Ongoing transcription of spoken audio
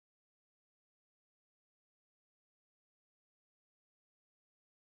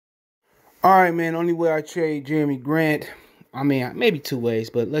All right, man. Only way I trade Jerami Grant, I mean, maybe two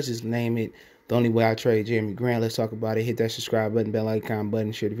ways, but let's just name it. The only way I trade Jerami Grant. Let's talk about it. Hit that subscribe button, bell icon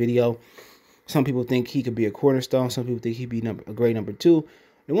button, share the video. Some people think he could be a cornerstone. Some people think he'd be a great number two.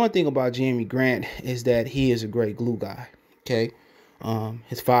 The one thing about Jerami Grant is that he is a great glue guy. Okay,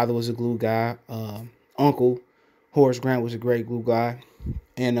 his father was a glue guy. Uncle Horace Grant was a great glue guy,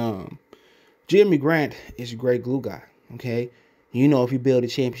 and Jerami Grant is a great glue guy. Okay, you know, if you build a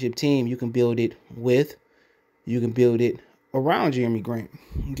championship team, you can build it around Jerami Grant.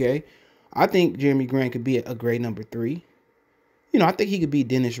 Okay, I think Jerami Grant could be a great number three. You know, I think he could be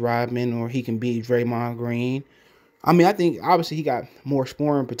Dennis Rodman or he can be Draymond Green. I mean, I think obviously he got more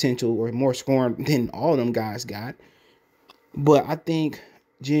scoring potential or more scoring than all them guys got. But I think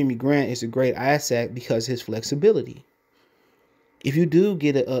Jerami Grant is a great asset because of his flexibility. If you do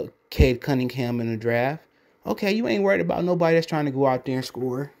get a Cade Cunningham in the draft, okay, you ain't worried about nobody that's trying to go out there and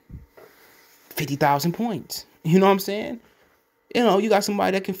score 50,000 points. You know what I'm saying? You know, you got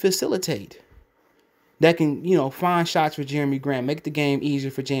somebody that can facilitate. That can, you know, find shots for Jerami Grant, make the game easier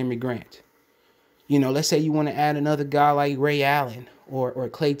for Jerami Grant. You know, let's say you want to add another guy like Ray Allen or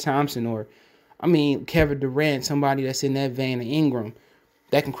Klay Thompson or, I mean, Kevin Durant, somebody that's in that vein of Ingram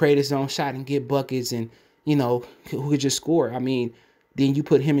that can create his own shot and get buckets and, you know, who could just score. I mean, then you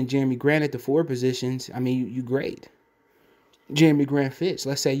put him and Jerami Grant at the forward positions. I mean, you great. Jerami Grant fits.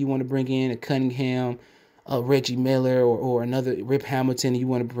 Let's say you want to bring in a Cunningham, a Reggie Miller, or another Rip Hamilton, and you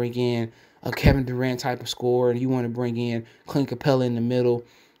want to bring in a Kevin Durant type of scorer, and you want to bring in Clint Capella in the middle,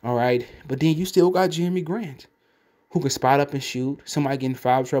 all right? But then you still got Jerami Grant, who can spot up and shoot. Somebody getting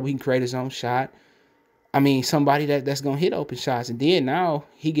foul trouble, he can create his own shot. I mean, somebody that's going to hit open shots. And then now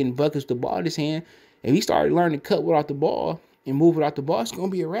he getting buckets with the ball in his hand. If he started learning to cut without the ball and move without the ball, it's going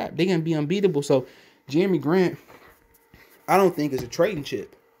to be a wrap. They're going to be unbeatable. So Jerami Grant, I don't think is a trading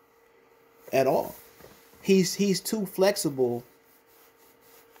chip at all. He's too flexible.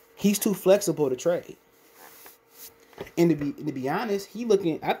 He's too flexible to trade. And to be honest,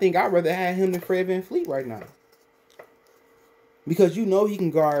 I think I'd rather have him than Fred VanVleet right now. Because you know he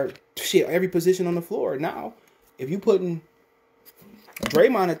can guard every position on the floor. Now, if you putting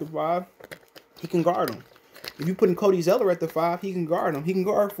Draymond at the 5, he can guard him. If you putting Cody Zeller at the 5, he can guard him. He can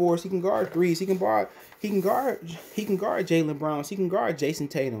guard 4s, he can guard 3s, he can guard Jaylen Browns, he can guard Jason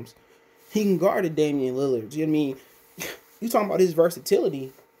Tatum's. He can guard the Damian Lillards. You know what I mean? You talking about his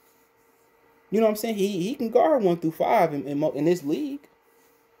versatility. You know what I'm saying? He can guard 1 through 5 in this league.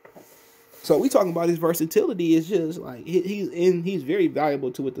 So we talking about his versatility. Is just like he's very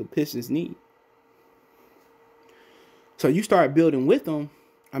valuable to what the Pistons need. So you start building with him.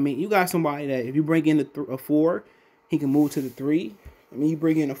 I mean, you got somebody that if you bring in a 4, he can move to the 3. I mean, you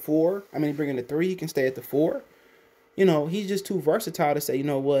bring in a 4. I mean, you bring in a 3, he can stay at the 4. You know, he's just too versatile to say, you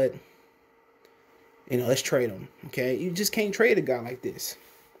know what? You know, let's trade him. Okay, you just can't trade a guy like this.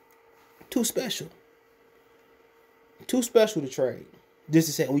 Too special. Too special to trade. Just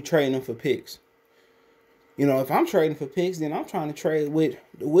to say we trading them for picks. You know, if I'm trading for picks, then I'm trying to trade with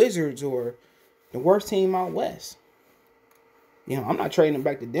the Wizards or the worst team out west. You know, I'm not trading them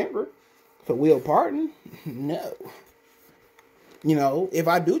back to Denver for Will Barton. No. You know, if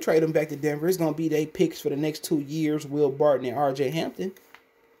I do trade them back to Denver, it's going to be their picks for the next 2 years, Will Barton and R.J. Hampton.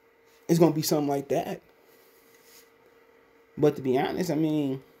 It's going to be something like that. But to be honest, I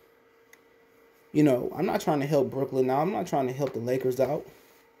mean, you know, I'm not trying to help Brooklyn now. I'm not trying to help the Lakers out.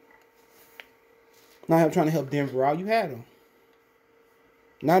 Not trying to help Denver out. You had them.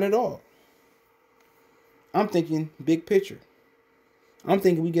 Not at all. I'm thinking big picture. I'm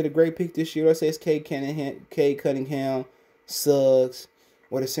thinking we get a great pick this year. Let's say it's Cade Cunningham, Suggs,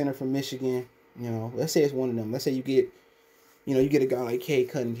 or the center from Michigan. You know, let's say it's one of them. Let's say you get a guy like Cade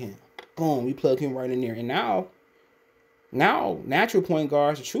Cunningham. Boom, you plug him right in there. And now, natural point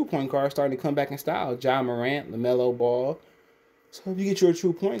guards, the true point guards starting to come back in style. Ja Morant, LaMelo Ball. So if you get your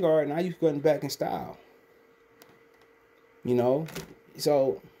true point guard, now you're going back in style. You know?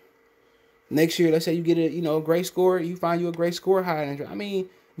 So next year, let's say you get a great scorer. You find you a great scorer high. I mean,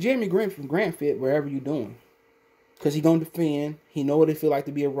 Jerami Grant fit wherever you're doing. Because he's going to defend. He know what it feel like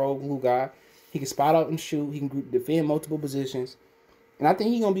to be a rogue glue guy. He can spot out and shoot. He can defend multiple positions. And I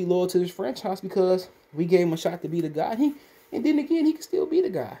think he's going to be loyal to this franchise because we gave him a shot to be the guy. And then again, he can still be the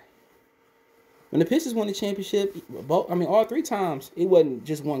guy. When the Pistons won the championship, all 3 times, it wasn't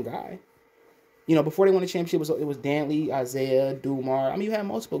just one guy. You know, before they won the championship, it was Dantley, Isaiah, Dumars. I mean, you had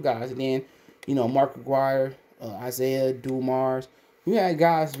multiple guys. And then, you know, Mark Aguirre, Isaiah, Dumars. You had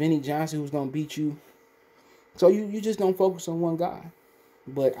guys, Vinny Johnson, who's going to beat you. So you just don't focus on one guy.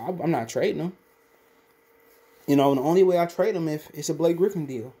 But I'm not trading him. You know, the only way I trade him if it's a Blake Griffin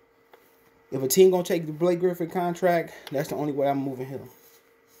deal. If a team gonna take the Blake Griffin contract, that's the only way I'm moving him.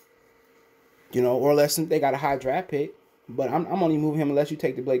 You know, or unless they got a high draft pick. But I'm only moving him unless you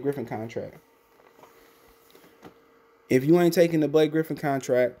take the Blake Griffin contract. If you ain't taking the Blake Griffin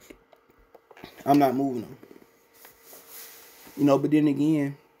contract, I'm not moving him. You know, but then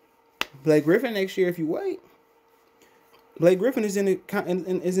again, Blake Griffin next year, if you wait, Blake Griffin is in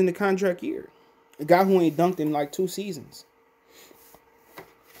the contract year. A guy who ain't dunked in like 2 seasons.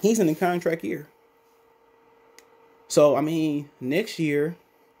 He's in the contract year. So, I mean, next year,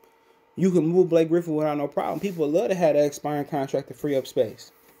 you can move Blake Griffin without no problem. People would love to have that expiring contract to free up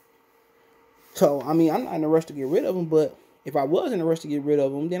space. So, I mean, I'm not in a rush to get rid of him, but if I was in a rush to get rid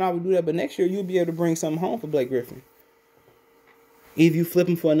of him, then I would do that. But next year, you'll be able to bring something home for Blake Griffin. If you flip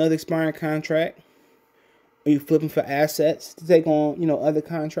him for another expiring contract, or you flip him for assets to take on, you know, other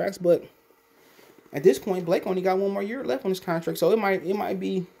contracts. But at this point, Blake only got 1 more year left on his contract, so it might not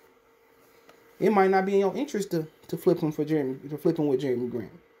be in your interest to flip him with Jerami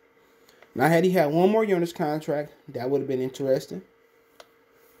Grant. Now, had he had 1 more year on his contract, that would have been interesting.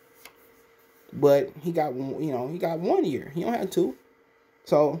 But he got 1 year. He don't have 2.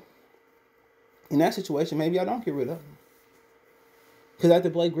 So in that situation, maybe I don't get rid of him. Because after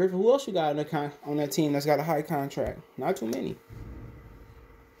Blake Griffin, who else you got on that team that's got a high contract? Not too many.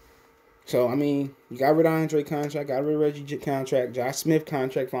 So, I mean, you got rid of Andre contract, got rid of Reggie contract, Josh Smith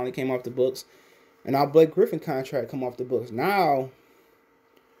contract finally came off the books, and now Blake Griffin contract come off the books. Now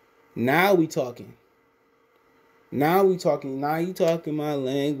we talking. Now you talking my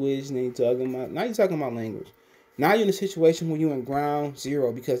language. Now you talking about language. Now you're in a situation where you're in ground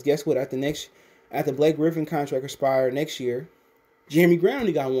zero, because guess what? After Blake Griffin contract expired next year, Jerami Grant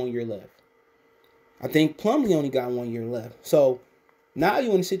only got 1 year left. I think Plumlee only got 1 year left. So now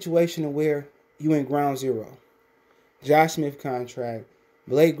you're in a situation where you're in ground zero. Josh Smith contract,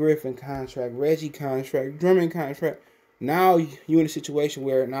 Blake Griffin contract, Reggie contract, Drummond contract. Now you're in a situation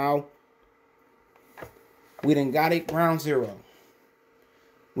where now we done got it ground zero.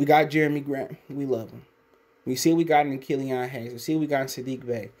 We got Jerami Grant. We love him. We see what we got in Killian Hayes. We see what we got in Sadiq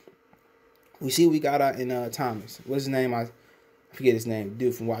Bey. We see what we got out in Thomas. What's his name? I forget his name.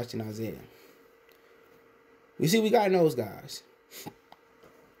 Dude from Washington, Isaiah. We see we got those guys.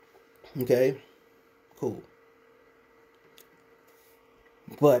 Okay, cool.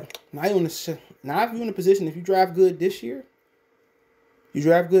 But now if you're in a position, if you draft good this year, you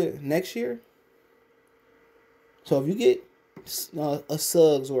draft good next year. So if you get a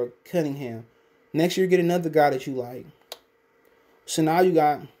Suggs or a Cunningham, next year you get another guy that you like. So now you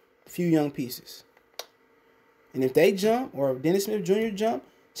got a few young pieces. And if they jump, or if Dennis Smith Jr. jump,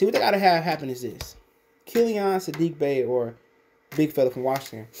 see what they got to have happen is this. Killian, Sadiq Bey, or big fella from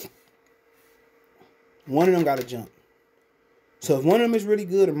Washington. One of them got to jump. So if one of them is really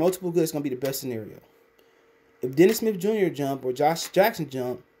good or multiple good, it's going to be the best scenario. If Dennis Smith Jr. jump or Josh Jackson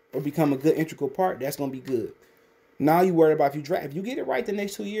jump or become a good integral part, that's going to be good. Now you worry about if you draft. If you get it right the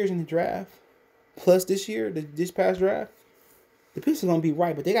next 2 years in the draft, plus this year, this past draft, the Pistons are going to be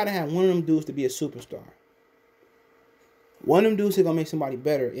right. But they got to have one of them dudes to be a superstar. One of them dudes is going to make somebody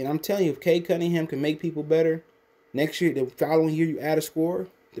better. And I'm telling you, if Cade Cunningham can make people better, next year, the following year, you add a scorer,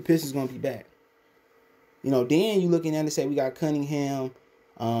 the Pistons going to be back. You know, then you looking at it and say, we got Cunningham,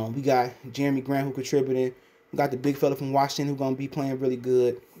 we got Jerami Grant who contributed, we got the big fella from Washington who going to be playing really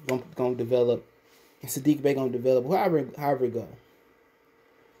good, going to develop, and Sadiq Bey going to develop, however it go.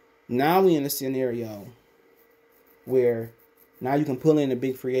 Now we in a scenario where now you can pull in a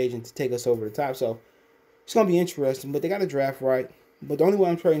big free agent to take us over the top. So it's going to be interesting, but they got to draft right. But the only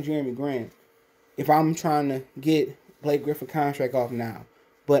way I'm trading Jerami Grant, if I'm trying to get Blake Griffin contract off now,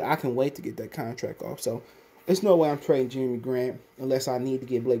 but I can wait to get that contract off. So there's no way I'm trading Jerami Grant unless I need to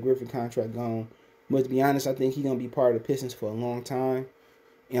get Blake Griffin contract gone. But to be honest, I think he's going to be part of the Pistons for a long time.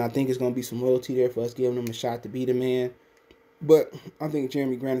 And I think there's going to be some loyalty there for us giving him a shot to be the man. But I think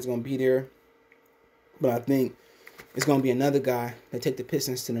Jerami Grant is going to be there. But I think it's going to be another guy that take the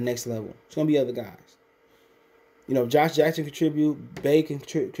Pistons to the next level. It's going to be other guys. You know, Josh Jackson contribute, Bey can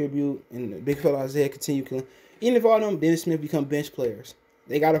contribute, and the big fella Isaiah continue. Even if all of them, Dennis Smith become bench players,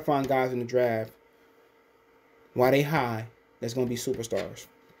 they got to find guys in the draft while they high that's going to be superstars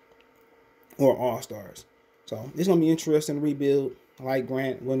or all-stars. So it's going to be interesting to rebuild. I like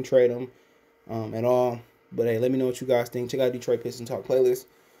Grant. Wouldn't trade him at all. But, hey, let me know what you guys think. Check out Detroit Pistons Talk playlist.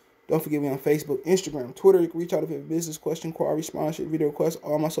 Don't forget me on Facebook, Instagram, Twitter. You can reach out if you have a business question, query, sponsorship, video request.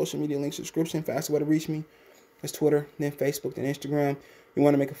 All my social media links, subscription. Fastest way to reach me is Twitter, then Facebook, then Instagram. You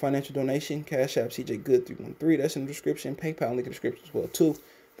want to make a financial donation, Cash App CJ Good 313. That's in the description. PayPal link in the description as well, too.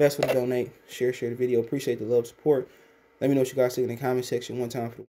 Best way to donate. Share the video. Appreciate the love, support. Let me know what you guys think in the comment section one time.